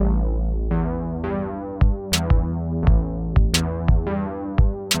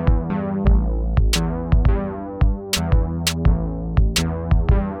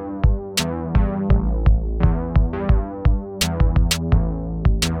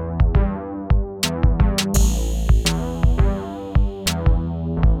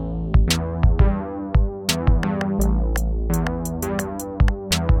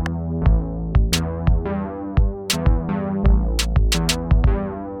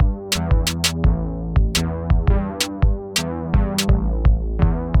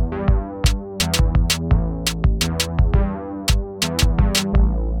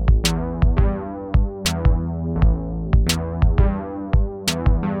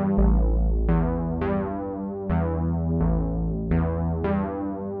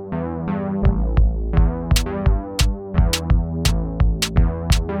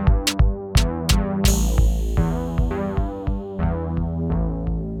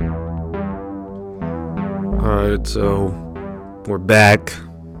Alright, so we're back.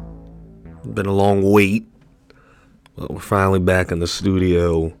 Been a long wait, but we're finally back in the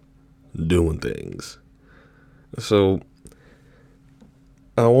studio doing things. So,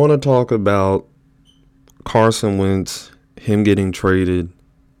 I want to talk about Carson Wentz, him getting traded,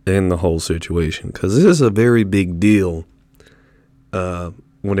 and the whole situation, because this is a very big deal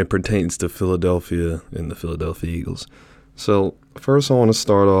when it pertains to Philadelphia and the Philadelphia Eagles. So, first I want to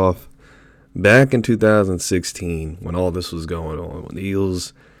start off back in 2016, when all this was going on, when the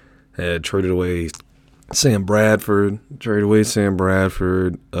Eagles had traded away Sam Bradford.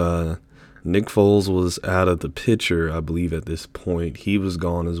 Nick Foles was out of the picture, I believe, at this point. He was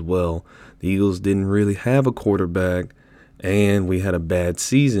gone as well. The Eagles didn't really have a quarterback, and we had a bad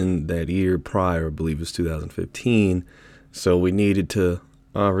season that year prior, I believe it was 2015. So we needed to,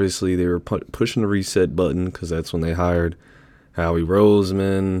 obviously, they were pushing the reset button because that's when they hired Howie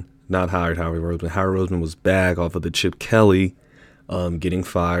Roseman. Not hired Howie Roseman. Howie Roseman was back off of the Chip Kelly getting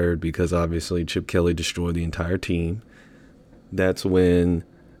fired because obviously Chip Kelly destroyed the entire team. That's when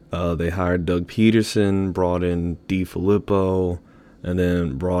they hired Doug Peterson, brought in DeFilippo, and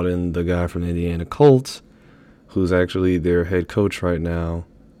then brought in the guy from the Indiana Colts, who's actually their head coach right now.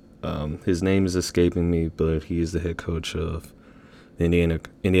 His name is escaping me, but he is the head coach of the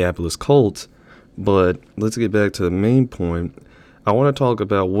Indianapolis Colts. But let's get back to the main point. I want to talk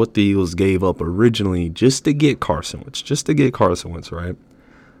about what the Eagles gave up originally just to get Carson Wentz, right?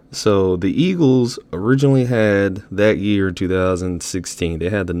 So the Eagles originally had that year, 2016, they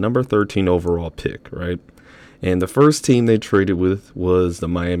had the number 13 overall pick, right? And the first team they traded with was the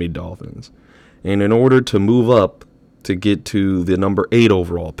Miami Dolphins. And in order to move up to get to the number 8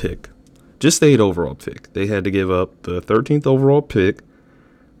 overall pick, just the 8 overall pick, they had to give up the 13th overall pick,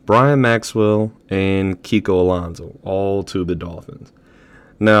 Brian Maxwell, and Kiko Alonso, all to the Dolphins.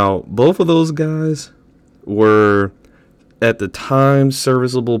 Now, both of those guys were, at the time,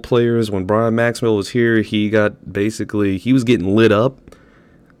 serviceable players. When Brian Maxwell was here, he was getting lit up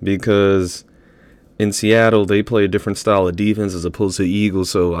because in Seattle, they play a different style of defense as opposed to the Eagles,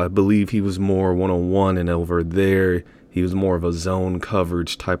 so I believe he was more one-on-one, and over there, he was more of a zone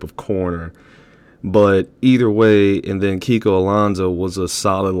coverage type of corner. But either way, and then Kiko Alonso was a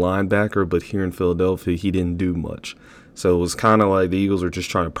solid linebacker, but here in Philadelphia, he didn't do much. So it was kind of like the Eagles were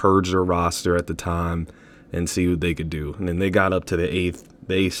just trying to purge their roster at the time and see what they could do. And then they got up to the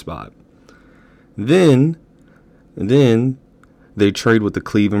eighth spot. Then they trade with the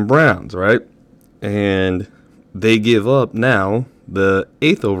Cleveland Browns, right? And they give up now the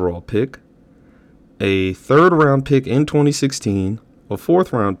 8th overall pick, a 3rd round pick in 2016, a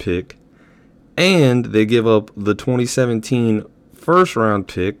 4th round pick, and they give up the 2017 first round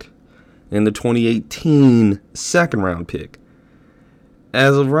pick and the 2018 second round pick.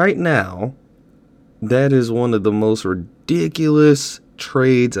 As of right now, that is one of the most ridiculous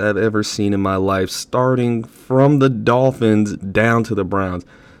trades I've ever seen in my life, starting from the Dolphins down to the Browns.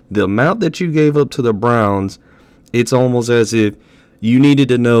 The amount that you gave up to the Browns, it's almost as if you needed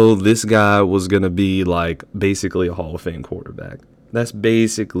to know this guy was going to be like basically a Hall of Fame quarterback. That's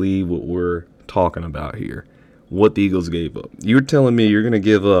basically what we're talking about here, what the Eagles gave up. You're telling me you're going to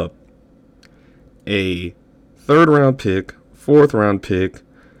give up a 3rd round pick, 4th round pick,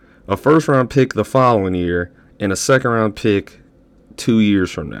 a 1st round pick the following year, and a 2nd round pick 2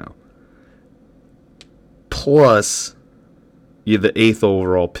 years from now. Plus, you're the 8th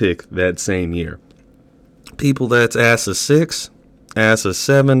overall pick that same year. People, that's ass a 6, ass a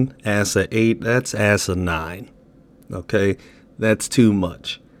 7, ass a 8, that's ass a 9. Okay? That's too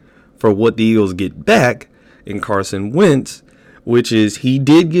much for what the Eagles get back in Carson Wentz, which is he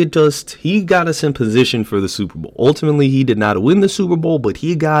got us in position for the Super Bowl. Ultimately, he did not win the Super Bowl, but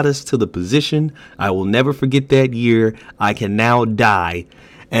he got us to the position. I will never forget that year. I can now die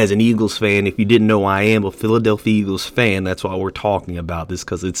as an Eagles fan. If you didn't know, I am a Philadelphia Eagles fan. That's why we're talking about this,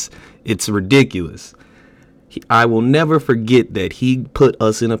 because it's ridiculous. I will never forget that he put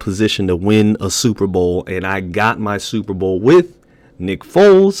us in a position to win a Super Bowl, and I got my Super Bowl with Nick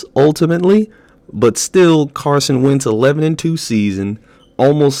Foles, ultimately, but still Carson Wentz 11-2 season,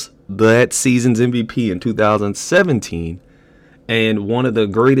 almost that season's MVP in 2017, and one of the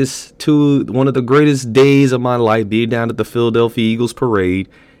greatest days of my life being down at the Philadelphia Eagles parade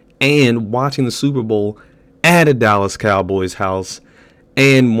and watching the Super Bowl at a Dallas Cowboys house,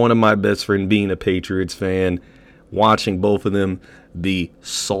 and one of my best friends being a Patriots fan, watching both of them be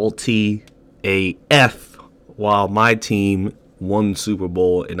salty AF while my team won Super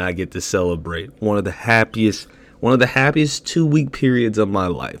Bowl and I get to celebrate. One of the happiest 2-week periods of my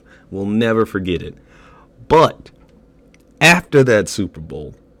life. We'll never forget it. But after that Super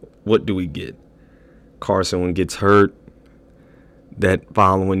Bowl, what do we get? Carson Wentz gets hurt that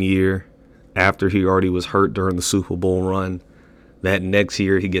following year after he already was hurt during the Super Bowl run. That next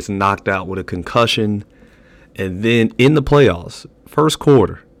year, he gets knocked out with a concussion. And then in the playoffs, first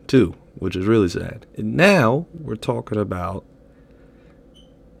quarter, too, which is really sad. And now we're talking about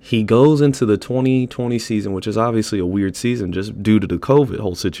he goes into the 2020 season, which is obviously a weird season just due to the COVID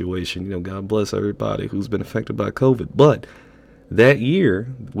whole situation. God bless everybody who's been affected by COVID. But that year,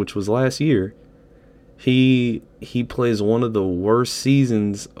 which was last year, he plays one of the worst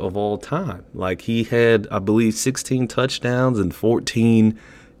seasons of all time. Like, he had, I believe, 16 touchdowns and 14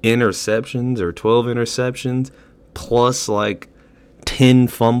 interceptions or 12 interceptions plus like 10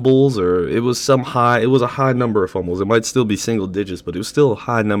 fumbles, or it was a high number of fumbles. It might still be single digits, but it was still a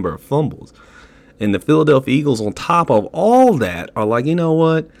high number of fumbles. And the Philadelphia Eagles, on top of all that, are like, you know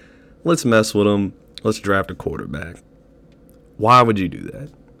what? Let's mess with them. Let's draft a quarterback. Why would you do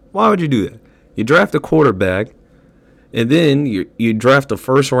that? Why would you do that? You draft a quarterback, and then you draft a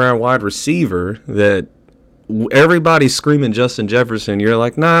first-round wide receiver that everybody's screaming Justin Jefferson. You're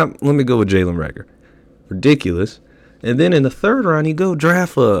like, nah, let me go with Jalen Reagor. Ridiculous. And then in the third round, you go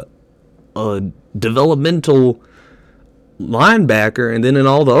draft a developmental linebacker. And then in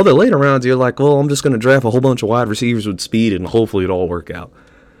all the other later rounds, you're like, well, I'm just going to draft a whole bunch of wide receivers with speed and hopefully it'll all work out.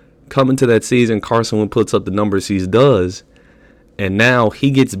 Coming to that season, Carson Wentz puts up the numbers he does. And now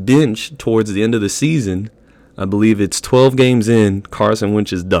he gets benched towards the end of the season. I believe it's 12 games in. Carson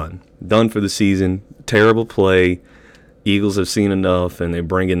Wentz is done. Done for the season. Terrible play. Eagles have seen enough, and they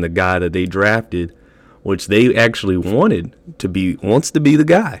bring in the guy that they drafted, which they actually wants to be the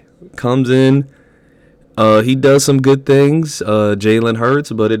guy. Comes in, he does some good things, Jalen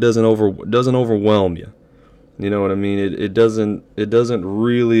Hurts, but it doesn't overwhelm you. You know what I mean? It doesn't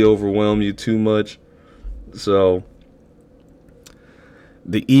really overwhelm you too much. So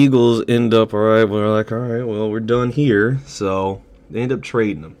the Eagles end up, we're like, all right, well, we're done here. So they end up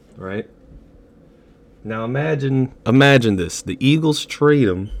trading him, right? Now imagine this. The Eagles trade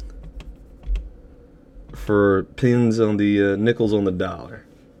him for pins on the nickels on the dollar,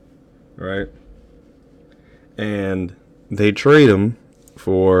 right? And they trade him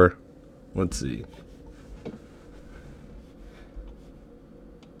for, let's see.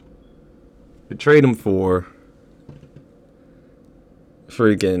 They trade him for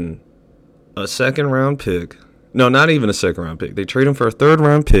freaking a second-round pick. No, not even a second-round pick. They trade him for a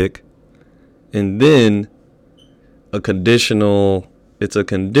third-round pick, and then it's a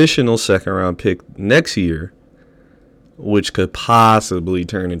conditional second-round pick next year, which could possibly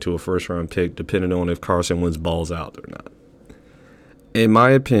turn into a first-round pick depending on if Carson Wentz balls out or not. In my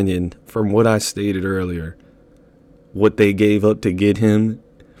opinion, from what I stated earlier, what they gave up to get him,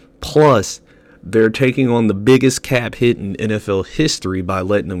 plus they're taking on the biggest cap hit in NFL history by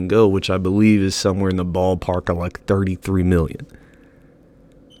letting him go, which I believe is somewhere in the ballpark of like $33 million.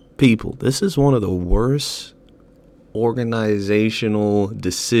 People, this is one of the worst organizational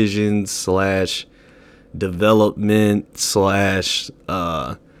decisions / development /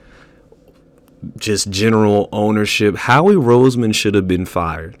 just general ownership. Howie Roseman should have been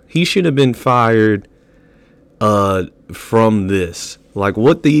fired. He should have been fired from this. Like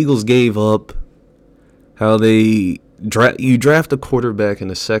what the Eagles gave up, how you draft a quarterback in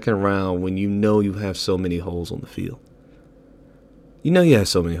the second round when you know you have so many holes on the field. You know you have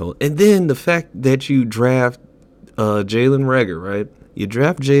so many holes. And then the fact that you draft Jalen Reagor, right? You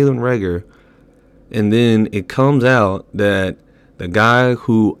draft Jalen Reagor, and then it comes out that the guy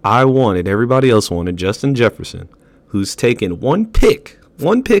who I wanted, everybody else wanted, Justin Jefferson, who's taken one pick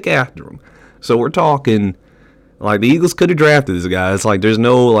after him. So we're talking like the Eagles could have drafted this guy. It's like there's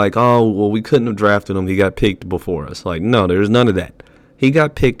no like, oh, well, we couldn't have drafted him. He got picked before us. Like, no, there's none of that. He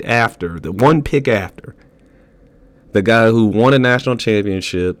got picked after, the one pick after. The guy who won a national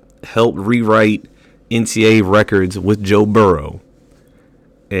championship, helped rewrite NCAA records with Joe Burrow.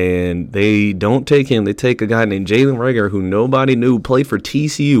 And they don't take him. They take a guy named Jalen Reagor who nobody knew played for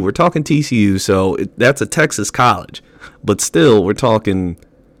TCU. We're talking TCU, so that's a Texas college. But still, we're talking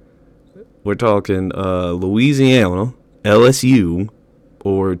Louisiana, LSU,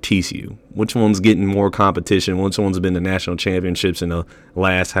 or TCU. Which one's getting more competition? Which one's been to national championships in the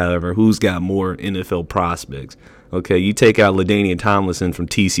last however? Who's got more NFL prospects? Okay, you take out LaDainian Tomlinson from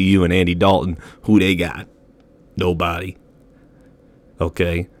TCU and Andy Dalton. Who they got? Nobody.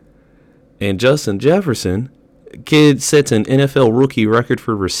 Okay. And Justin Jefferson, kid sets an NFL rookie record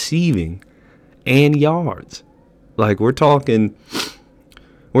for receiving and yards. Like we're talking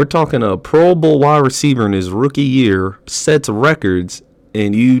a Pro Bowl wide receiver in his rookie year, sets records,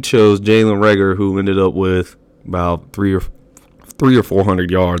 and you chose Jalen Reagor, who ended up with about 300 or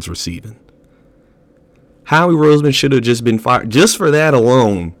 400 yards receiving. Howie Roseman should have just been fired. Just for that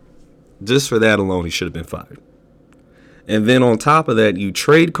alone, he should have been fired. And then on top of that, you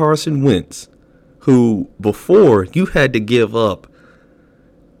trade Carson Wentz, who before you had to give up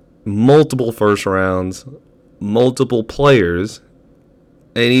multiple first rounds, multiple players,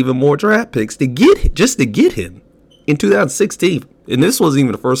 and even more draft picks to get him in 2016. And this wasn't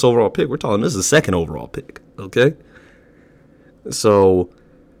even the first overall pick. We're talking this is the second overall pick. Okay. So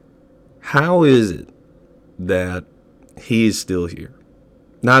how is it that he is still here?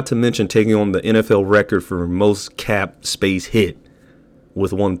 Not to mention taking on the NFL record for most cap space hit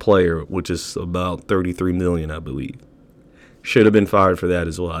with one player, which is about $33 million, I believe. Should have been fired for that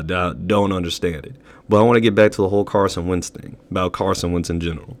as well. I don't understand it. But I want to get back to the whole Carson Wentz thing, about Carson Wentz in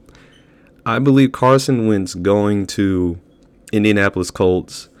general. I believe Carson Wentz going to Indianapolis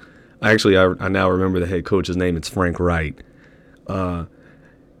Colts. Actually, I now remember the head coach's name. It's Frank Wright.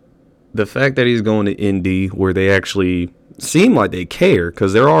 The fact that he's going to Indy, where they actually seem like they care,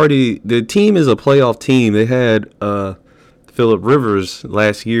 because the team is a playoff team. They had Phillip Rivers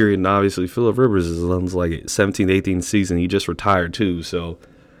last year, and obviously Phillip Rivers is like 17th, 18th season. He just retired too, so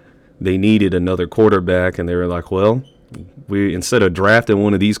they needed another quarterback, and they were like, well, we instead of drafting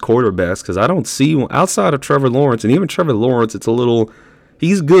one of these quarterbacks, because I don't see one outside of Trevor Lawrence, and even Trevor Lawrence, it's a little,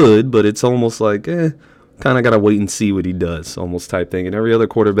 he's good, but it's almost like, kind of got to wait and see what he does, almost type thing. And every other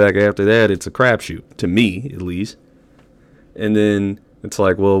quarterback after that, it's a crapshoot, to me at least. And then it's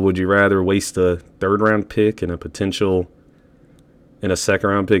like, well, would you rather waste a third-round pick and a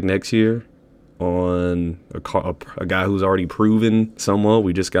second-round pick next year on a guy who's already proven somewhat?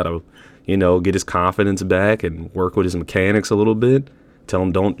 We just got to, get his confidence back and work with his mechanics a little bit. Tell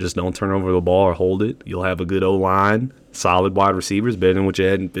him don't turn over the ball or hold it. You'll have a good O-line, solid wide receivers, better than what you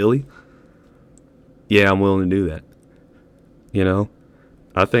had in Philly. Yeah, I'm willing to do that.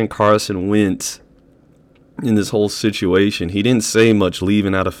 I think Carson Wentz, in this whole situation, he didn't say much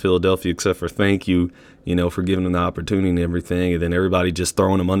leaving out of Philadelphia except for thank you, for giving him the opportunity and everything, and then everybody just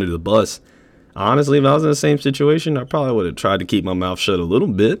throwing him under the bus. Honestly, if I was in the same situation, I probably would have tried to keep my mouth shut a little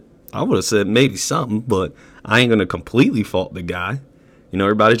bit. I would have said maybe something, but I ain't going to completely fault the guy.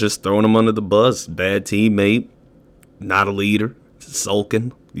 Everybody's just throwing him under the bus. Bad teammate, not a leader,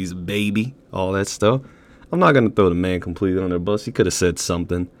 sulking, he's a baby, all that stuff. I'm not going to throw the man completely under the bus. He could have said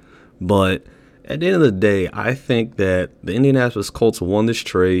something, but at the end of the day, I think that the Indianapolis Colts won this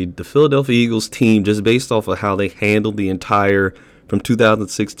trade. The Philadelphia Eagles team, just based off of how they handled the entire, from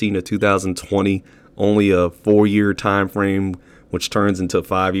 2016 to 2020, only a 4-year time frame, which turns into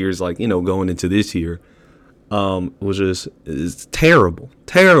 5 years, going into this year, is terrible.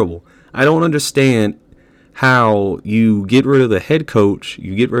 Terrible. I don't understand how you get rid of the head coach,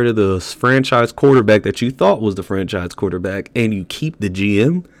 you get rid of the franchise quarterback that you thought was the franchise quarterback, and you keep the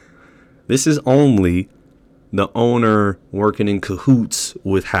GM. This is only the owner working in cahoots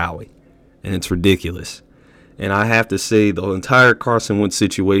with Howie, and it's ridiculous. And I have to say, the entire Carson Wentz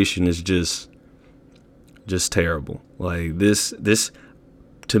situation is just terrible. Like this,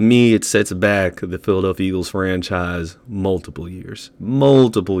 to me, it sets back the Philadelphia Eagles franchise multiple years.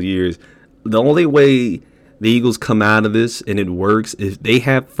 The only way the Eagles come out of this and it works is they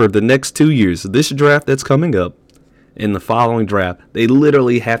have, for the next 2 years, this draft that's coming up and the following draft, they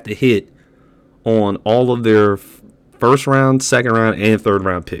literally have to hit on all of their first round, second round, and third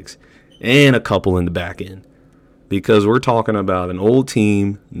round picks, and a couple in the back end. Because we're talking about an old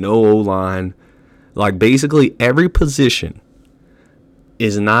team, no O-line. Like basically every position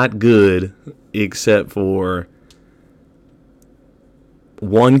is not good except for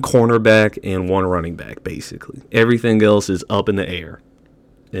one cornerback and one running back, basically. Everything else is up in the air,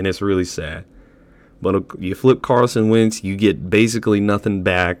 and it's really sad. But you flip Carson Wentz, you get basically nothing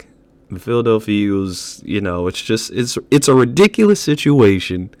back. The Philadelphia Eagles, it's a ridiculous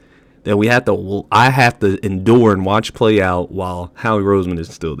situation that I have to endure and watch play out while Howie Roseman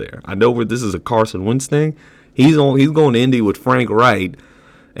is still there. I know this is a Carson Wentz thing. He's going to Indy with Frank Wright,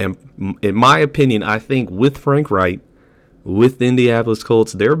 and in my opinion, I think with Frank Wright, with the Indianapolis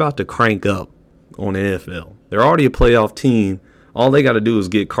Colts, they're about to crank up on the NFL. They're already a playoff team. All they got to do is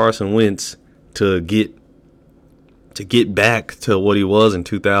get Carson Wentz to get back to what he was in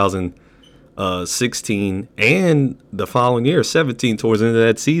 2016 and the following year, 17, towards the end of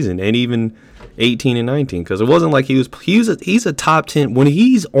that season, and even 18 and 19, because it wasn't like he's a top 10 when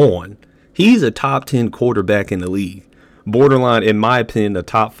he's on. He's a top 10 quarterback in the league, borderline, in my opinion, a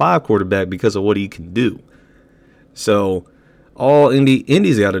top 5 quarterback because of what he can do. So all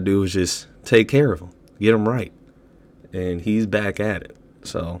Indy's got to do is just take care of him, get him right, and he's back at it.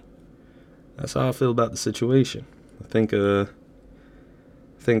 So that's how I feel about the situation. I think the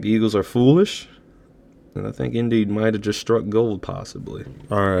Eagles are foolish. And I think Indy might have just struck gold, possibly.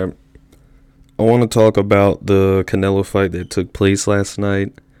 All right. I want to talk about the Canelo fight that took place last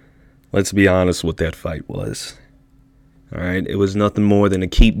night. Let's be honest what that fight was. All right. It was nothing more than to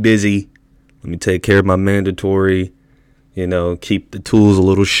keep busy. Let me take care of my mandatory, keep the tools a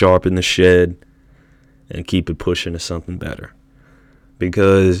little sharp in the shed and keep it pushing to something better.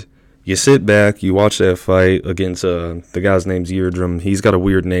 Because you sit back, you watch that fight against the guy's name's Yildirim. He's got a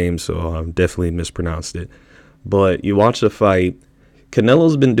weird name, so I definitely mispronounced it. But you watch the fight.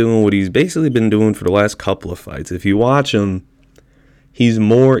 Canelo's been doing what he's basically been doing for the last couple of fights. If you watch him, he's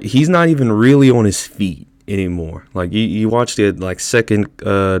not even really on his feet anymore. Like you watch the second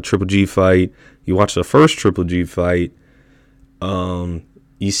Triple G fight, you watch the first Triple G fight,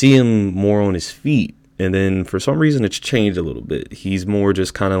 you see him more on his feet. And then for some reason it's changed a little bit. He's more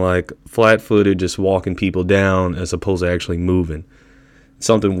just kind of like flat-footed, just walking people down as opposed to actually moving.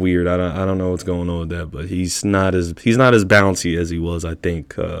 Something weird. I don't know what's going on with that, but he's not as bouncy as he was, I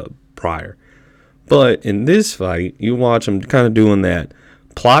think, prior. But in this fight, you watch him kind of doing that,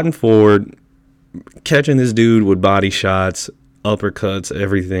 plotting forward, catching this dude with body shots, uppercuts,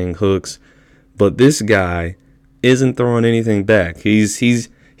 everything, hooks. But this guy isn't throwing anything back. He's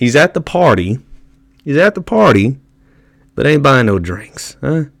at the party. He's at the party, but ain't buying no drinks.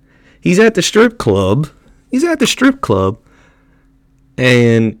 Huh? He's at the strip club.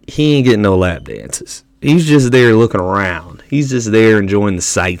 And he ain't getting no lap dances. He's just there looking around. He's just there enjoying the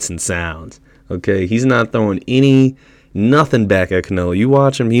sights and sounds. Okay, he's not throwing nothing back at Canelo. You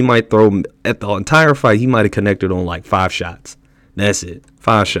watch him, he might throw, at the entire fight, he might have connected on like 5 shots. That's it.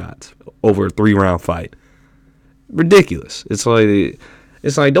 5 shots over a 3-round fight. Ridiculous. It's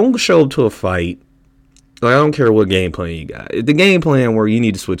like don't show up to a fight. Like, I don't care what game plan you got. The game plan where you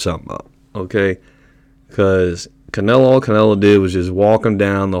need to switch something up, okay? Because all Canelo did was just walk him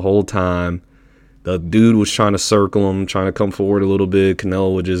down the whole time. The dude was trying to circle him, trying to come forward a little bit.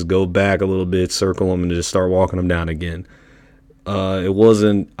 Canelo would just go back a little bit, circle him, and just start walking him down again.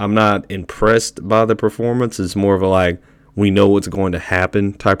 I'm not impressed by the performance. It's more of a we know what's going to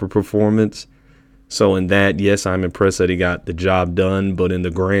happen type of performance. So in that, yes, I'm impressed that he got the job done. But in the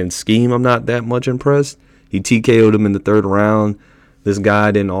grand scheme, I'm not that much impressed. He TKO'd him in the 3rd round. This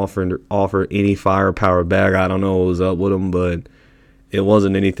guy didn't offer any firepower back. I don't know what was up with him, but it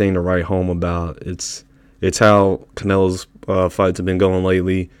wasn't anything to write home about. It's how Canelo's fights have been going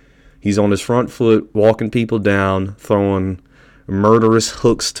lately. He's on his front foot, walking people down, throwing murderous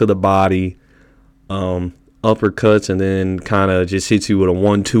hooks to the body, uppercuts, and then kind of just hits you with a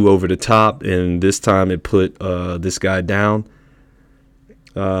 1-2 over the top. And this time it put this guy down.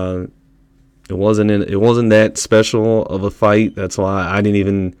 It wasn't that special of a fight. That's why I didn't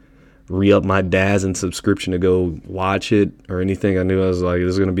even re-up my DAZN subscription to go watch it or anything. I knew I was like,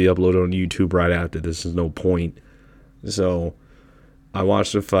 this is going to be uploaded on YouTube right after this. There's no point. So I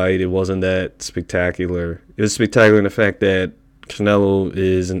watched the fight. It wasn't that spectacular. It was spectacular in the fact that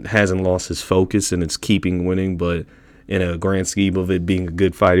Canelo hasn't lost his focus and it's keeping winning. But in a grand scheme of it being a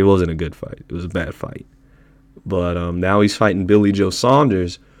good fight, it wasn't a good fight. It was a bad fight. But now he's fighting Billy Joe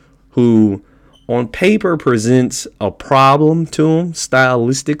Saunders, who on paper presents a problem to him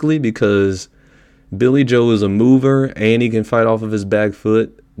stylistically because Billy Joe is a mover and he can fight off of his back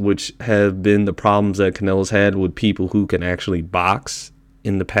foot, which have been the problems that Canelo's had with people who can actually box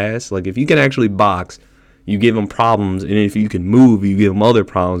in the past. Like, if you can actually box, you give him problems, and if you can move, you give him other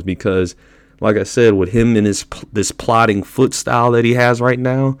problems because, like I said, with him and this plotting foot style that he has right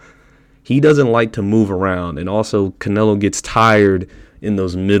now, he doesn't like to move around, and also Canelo gets tired in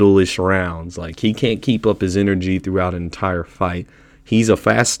those middle-ish rounds. Like, he can't keep up his energy throughout an entire fight. He's a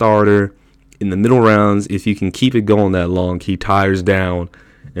fast starter. In the middle rounds, if you can keep it going that long, he tires down,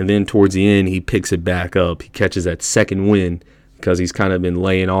 and then towards the end, he picks it back up. He catches that second win because he's kind of been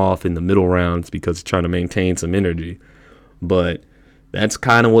laying off in the middle rounds because he's trying to maintain some energy. But that's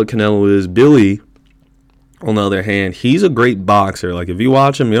kind of what Canelo is. Billy, on the other hand, he's a great boxer. Like, if you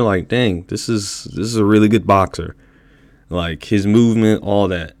watch him, you're like, dang, this is a really good boxer. Like, his movement, all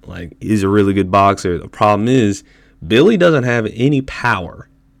that. Like, he's a really good boxer. The problem is, Billy doesn't have any power.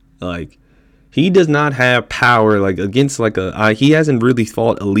 Like, he does not have power, like, against, like, he hasn't really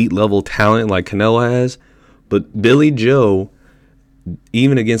fought elite level talent like Canelo has. But Billy Joe,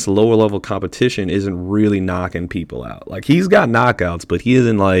 even against lower level competition, isn't really knocking people out. Like, he's got knockouts, but he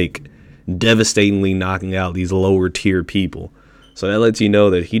isn't, like, devastatingly knocking out these lower tier people. So that lets you know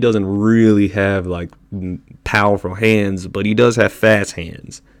that he doesn't really have, like, powerful hands, but he does have fast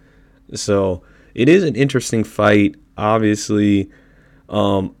hands. So it is an interesting fight. Obviously,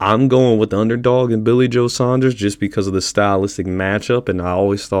 I'm going with the underdog and Billy Joe Saunders just because of the stylistic matchup, and I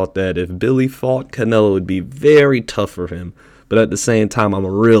always thought that if Billy fought Canelo, it would be very tough for him. But at the same time, I'm a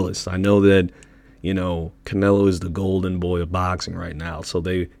realist. I know that, Canelo is the golden boy of boxing right now. So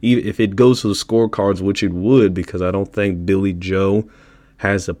if it goes to the scorecards, which it would, because I don't think Billy Joe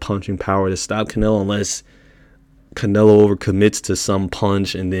has the punching power to stop Canelo unless Canelo overcommits to some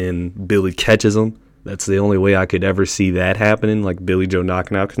punch and then Billy catches him. That's the only way I could ever see that happening, like Billy Joe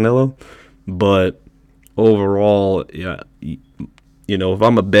knocking out Canelo. But overall, yeah, if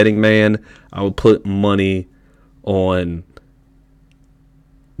I'm a betting man, I would put money on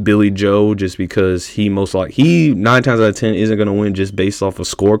Billy Joe just because he 9 times out of 10 isn't going to win just based off of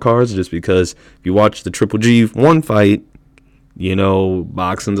scorecards. Just because if you watch the Triple G1 fight,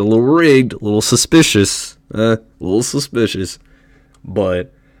 boxing's a little rigged, a little suspicious,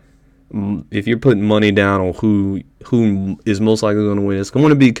 But if you're putting money down on who is most likely going to win, it's going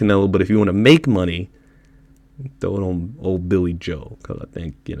to be Canelo. But if you want to make money, throw it on old Billy Joe, because I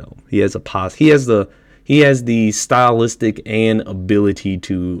think he has the stylistic and ability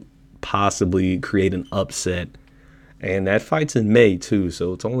to possibly create an upset. And that fight's in May too,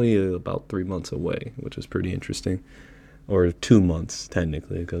 so it's only about 3 months away, which is pretty interesting, or 2 months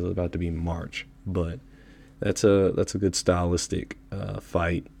technically, because it's about to be March. But that's a good stylistic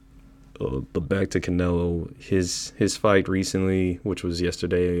fight. But back to Canelo, his fight recently, which was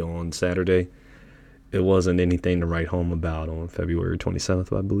yesterday on Saturday, it wasn't anything to write home about. On February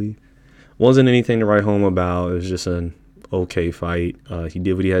 27th, I believe. Wasn't anything to write home about. It was just an okay fight. He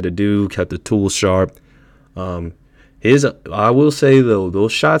did what he had to do, kept the tools sharp. I will say though,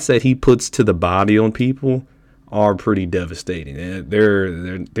 those shots that he puts to the body on people are pretty devastating.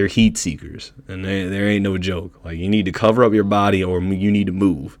 They're heat seekers, and there ain't no joke. Like, you need to cover up your body or you need to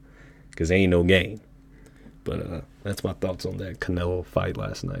move, because there ain't no game. But that's my thoughts on that Canelo fight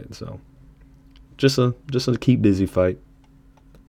last night. So just a keep busy fight.